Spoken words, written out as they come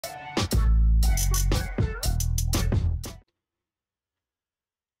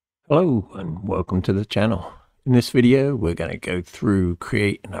Hello and welcome to the channel. In this video we're going to go through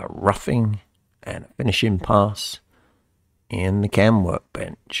creating a roughing and a finishing pass in the CAM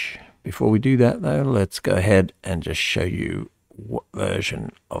workbench. Before we do that though, let's go ahead and just show you what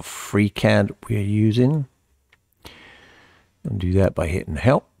version of FreeCAD we're using. And do that by hitting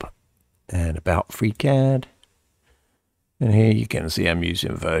help and about FreeCAD. And here you can see I'm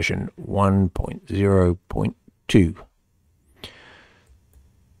using version 1.0.2.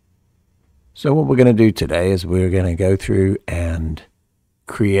 So what we're going to do today is we're going to go through and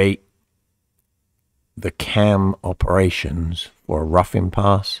create the CAM operations for a roughing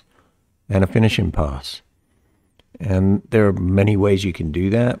pass and a finishing pass. And there are many ways you can do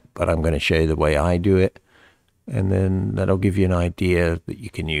that, but I'm going to show you the way I do it. And then that'll give you an idea that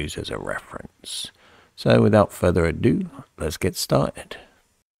you can use as a reference. So without further ado, let's get started.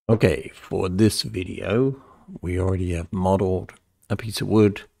 Okay, for this video, we already have modeled a piece of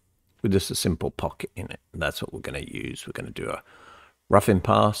wood with just a simple pocket in it. And that's what we're going to use. We're going to do a roughing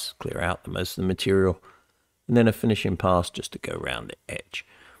pass, clear out the most of the material, and then a finishing pass just to go around the edge.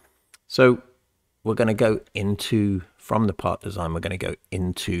 So we're going to go into, from the part design, we're going to go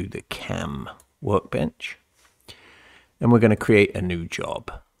into the CAM workbench. And we're going to create a new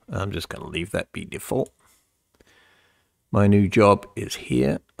job. I'm just going to leave that be default. My new job is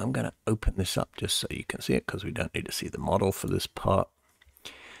here. I'm going to open this up just so you can see it because we don't need to see the model for this part.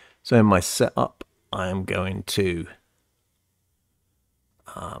 So in my setup, I'm going to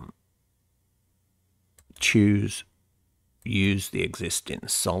use the existing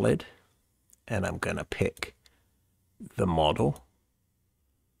solid, and I'm going to pick the model,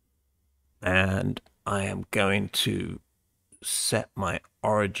 and I am going to set my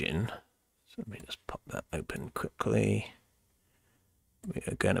origin. So let me just pop that open quickly. We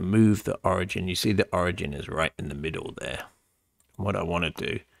are going to move the origin. You see the origin is right in the middle there. What I want to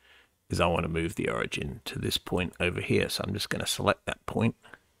do is I want to move the origin to this point over here. So I'm just going to select that point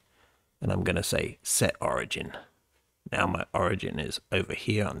and I'm going to say set origin. Now my origin is over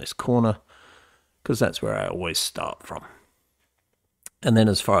here on this corner because that's where I always start from. And then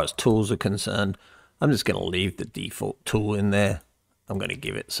as far as tools are concerned, I'm just going to leave the default tool in there. I'm going to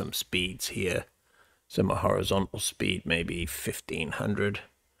give it some speeds here. So my horizontal speed maybe 1500,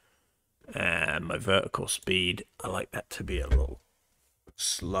 and my vertical speed, I like that to be a little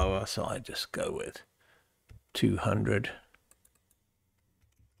slower, so I just go with 200.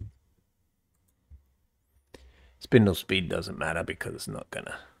 Spindle speed doesn't matter because it's not going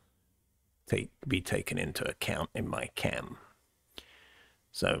to be taken into account in my CAM.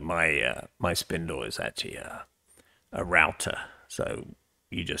 So my spindle is actually a router, so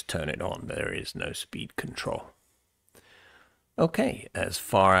you just turn it on. There is no speed control. Okay, as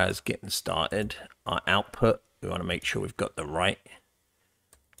far as getting started, our output, we want to make sure we've got the right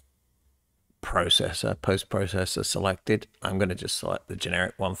processor, post-processor selected. I'm going to just select the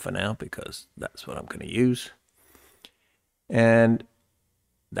generic one for now because that's what I'm going to use. And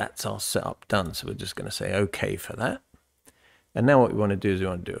that's our setup done. So we're just going to say okay for that. And now what we want to do is we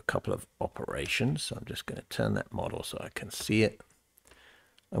want to do a couple of operations. So I'm just going to turn that model so I can see it.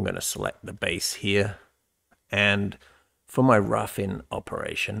 I'm going to select the base here. And for my roughing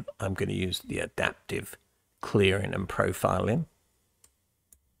operation, I'm going to use the adaptive clearing and profiling.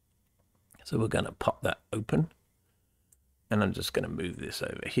 So we're going to pop that open. And I'm just going to move this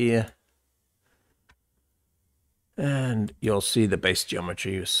over here. And you'll see the base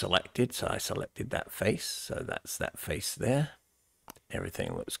geometry was selected. So I selected that face. So that's that face there.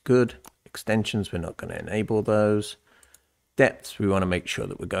 Everything looks good. Extensions, we're not going to enable those. Depths, we want to make sure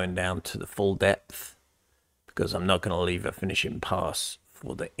that we're going down to the full depth because I'm not going to leave a finishing pass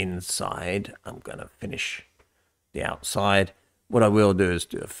for the inside. I'm going to finish the outside. What I will do is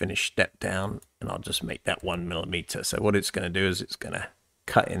do a finish step down, and I'll just make that 1 millimeter. So what it's going to do is it's going to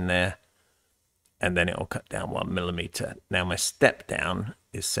cut in there, and then it'll cut down 1 millimeter. Now my step down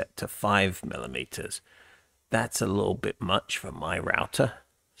is set to 5 millimeters. That's a little bit much for my router,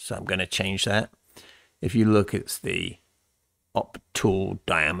 so I'm going to change that. If you look, it's the op tool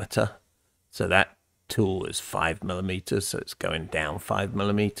diameter. So that tool is 5 millimeters, so it's going down 5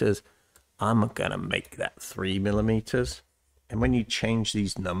 millimeters. I'm going to make that 3 millimeters. And when you change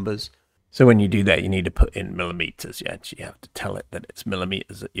these numbers, so when you do that, you need to put in millimeters. You actually have to tell it that it's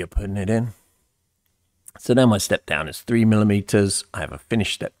millimeters that you're putting it in. So now my step down is 3 millimeters. I have a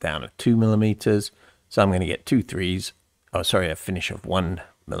finish step down of 2 millimeters. So I'm going to get 2 threes. Oh, sorry, a finish of 1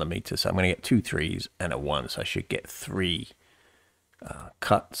 millimeter. So I'm going to get 2 threes and a 1. So I should get 3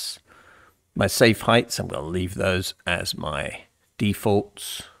 cuts. My safe heights, I'm going to leave those as my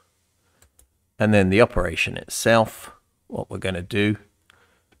defaults. And then the operation itself, what we're going to do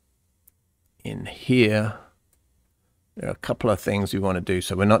in here, there are a couple of things we want to do.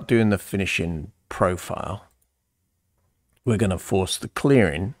 So we're not doing the finishing profile. We're going to force the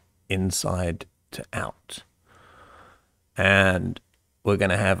clearing inside to out. And we're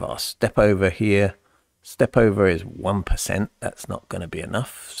going to have our step over here. Step over is 1%. That's not going to be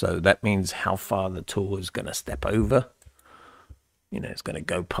enough. So that means how far the tool is going to step over. You know, it's going to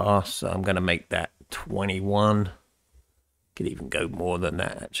go past. So I'm going to make that 21. Could even go more than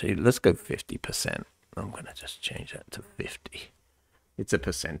that, actually. Let's go 50%. I'm going to just change that to 50. It's a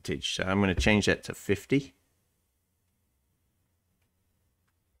percentage, so I'm going to change that to 50.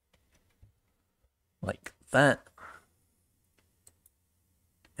 Like that.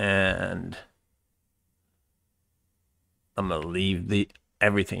 And I'm going to leave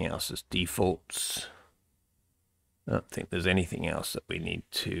everything else as defaults. I don't think there's anything else that we need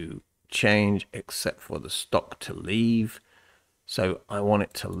to change except for the stock to leave. So I want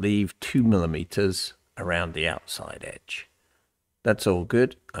it to leave 2 millimeters around the outside edge. That's all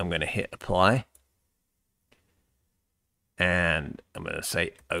good. I'm going to hit apply. And I'm going to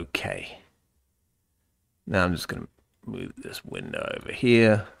say OK. Now I'm just going to move this window over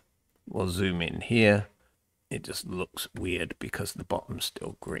here. We'll zoom in here. It just looks weird because the bottom's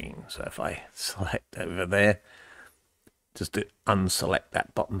still green. So if I select over there, just to unselect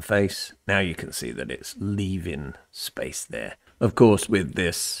that bottom face, now you can see that it's leaving space there. Of course, with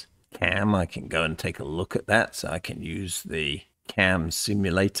this cam, I can go and take a look at that. So I can use the cam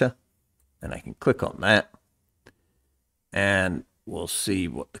simulator and I can click on that and we'll see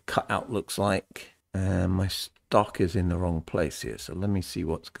what the cutout looks like. And my stock is in the wrong place here. So let me see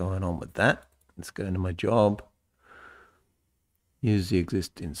what's going on with that. Let's go into my job. Use the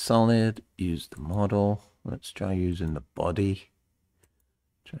existing solid, use the model. Let's try using the body.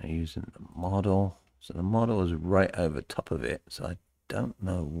 Try using the model. So the model is right over top of it. So I don't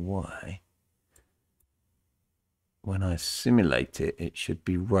know why. When I simulate it, it should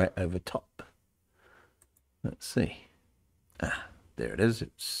be right over top. Let's see. Ah, there it is.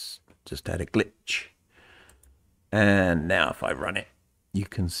 It's just had a glitch. And now if I run it, you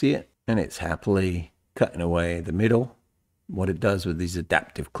can see it. And it's happily cutting away the middle. What it does with these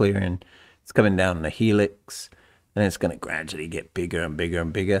adaptive clearing, it's coming down the helix, and it's going to gradually get bigger and bigger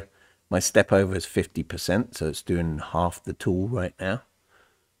and bigger. My step over is 50%, so it's doing half the tool right now.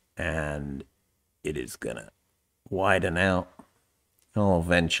 And it is going to widen out. I'll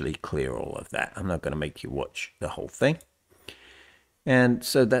eventually clear all of that. I'm not going to make you watch the whole thing. And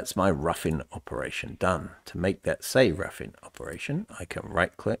so that's my roughing operation done. To make that say roughing operation, I can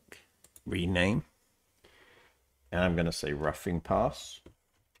right click, rename, and I'm going to say roughing pass.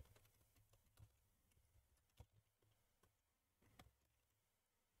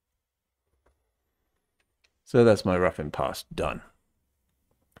 So that's my roughing pass done.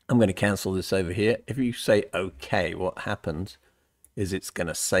 I'm going to cancel this over here. If you say OK, what happens is it's going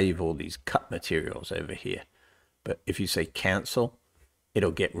to save all these cut materials over here. But if you say cancel,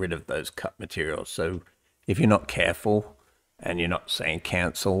 it'll get rid of those cut materials. So if you're not careful and you're not saying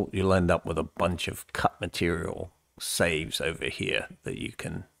cancel, you'll end up with a bunch of cut material saves over here that you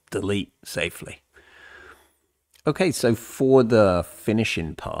can delete safely. Okay, so for the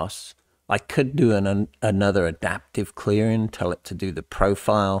finishing pass, I could do another adaptive clearing, tell it to do the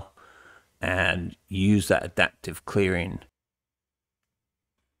profile and use that adaptive clearing.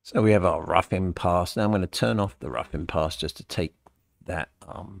 So we have our roughing pass. Now I'm going to turn off the roughing pass just to take that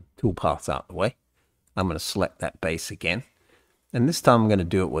toolpath out of the way. I'm going to select that base again. And this time I'm going to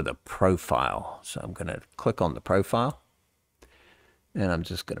do it with a profile. So I'm going to click on the profile. And I'm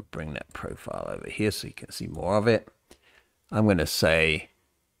just going to bring that profile over here so you can see more of it. I'm going to say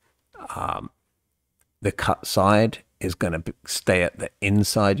the cut side is going to stay at the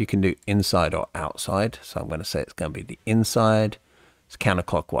inside. You can do inside or outside. So I'm going to say it's going to be the inside. It's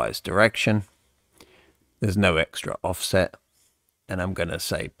counterclockwise direction. There's no extra offset. And I'm going to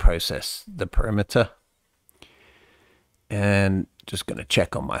say process the perimeter. And just going to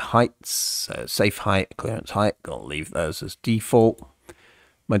check on my heights. So safe height, clearance height. Going to leave those as default.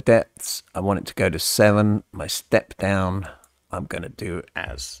 My depths, I want it to go to 7. My step down, I'm going to do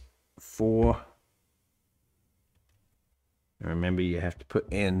as 4. And remember, you have to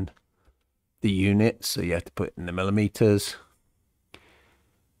put in the units, so you have to put in the millimeters.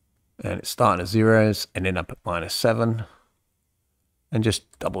 And it's starting at zeros, and then up at -7. And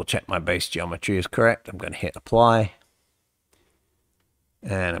just double check my base geometry is correct. I'm going to hit apply.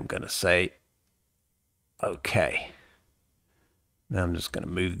 And I'm going to say OK. Now I'm just going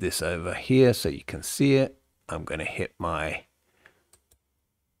to move this over here so you can see it. I'm going to hit my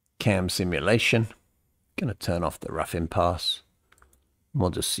cam simulation. Going to turn off the roughing pass. And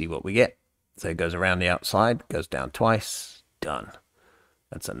we'll just see what we get. So it goes around the outside, goes down twice, done.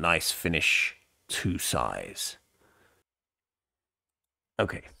 That's a nice finish to size.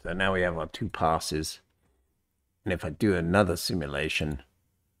 Okay, so now we have our 2 passes. And if I do another simulation,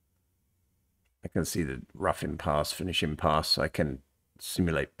 I can see the roughing pass, finishing pass. So I can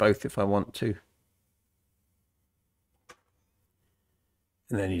simulate both if I want to.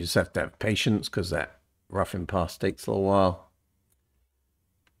 And then you just have to have patience because that roughing pass takes a little while.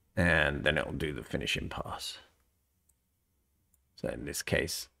 And then it'll do the finishing pass. So in this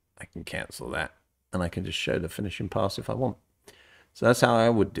case, I can cancel that. And I can just show the finishing pass if I want. So that's how I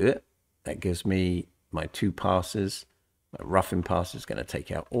would do it. That gives me my 2 passes. My roughing pass is going to take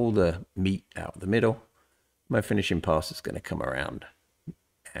out all the meat out of the middle. My finishing pass is going to come around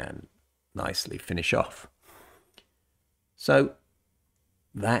and nicely finish off. So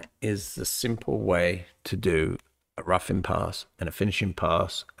that is the simple way to do a roughing pass and a finishing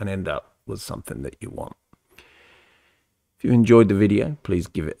pass and end up with something that you want. If you enjoyed the video, please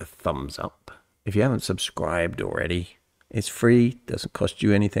give it a thumbs up. If you haven't subscribed already, it's free, doesn't cost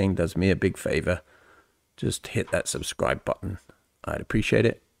you anything, does me a big favor. Just hit that subscribe button. I'd appreciate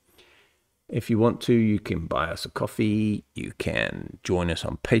it. If you want to, you can buy us a coffee. You can join us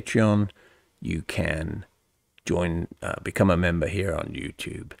on Patreon. You can become a member here on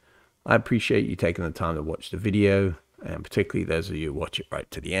YouTube. I appreciate you taking the time to watch the video, and particularly those of you who watch it right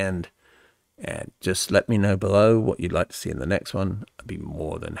to the end. And just let me know below what you'd like to see in the next one. I'd be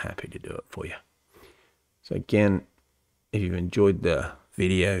more than happy to do it for you. So again, if you've enjoyed the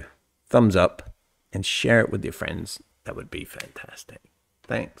video, thumbs up and share it with your friends. That would be fantastic.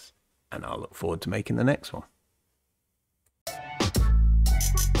 Thanks, and I'll look forward to making the next one.